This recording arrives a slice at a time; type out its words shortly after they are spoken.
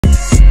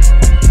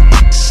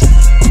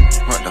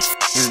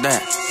is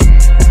that?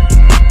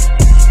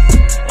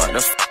 What the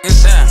f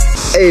is that?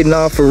 Hey,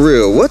 nah, for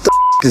real, what the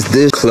f is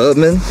this,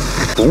 Clubman?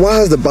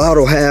 Why is the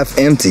bottle half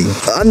empty?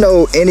 I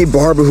know any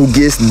barber who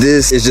gets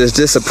this is just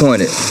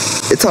disappointed.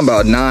 It's talking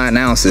about 9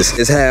 ounces.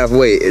 It's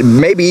halfway,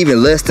 maybe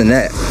even less than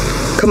that.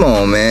 Come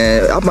on,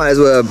 man. I might as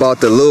well have bought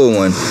the little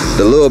one,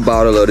 the little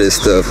bottle of this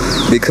stuff,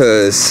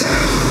 because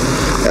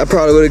I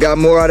probably would have got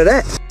more out of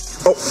that.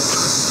 Oh,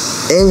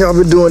 and y'all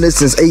been doing this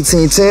since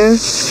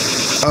 1810?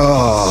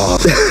 Oh,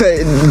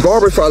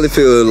 barbers probably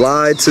feel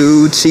lied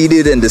to,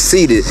 cheated, and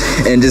deceived,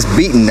 and just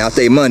beaten out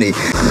their money.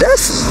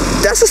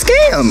 That's a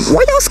scam.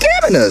 Why y'all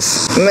scamming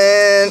us?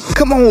 Man,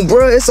 come on,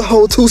 bro. It's a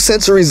whole 2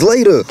 centuries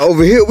later.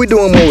 Over here, we're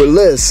doing more with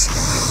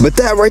less. But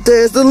that right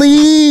there is the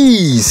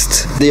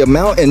least. The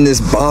amount in this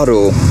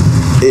bottle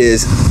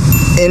is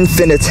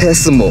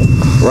infinitesimal,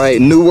 right?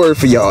 New word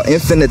for y'all,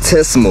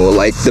 infinitesimal.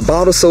 Like, the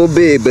bottle's so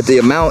big, but the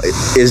amount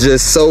is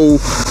just so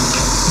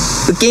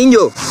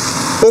pequeño.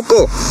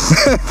 Poco.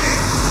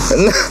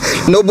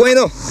 No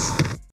bueno.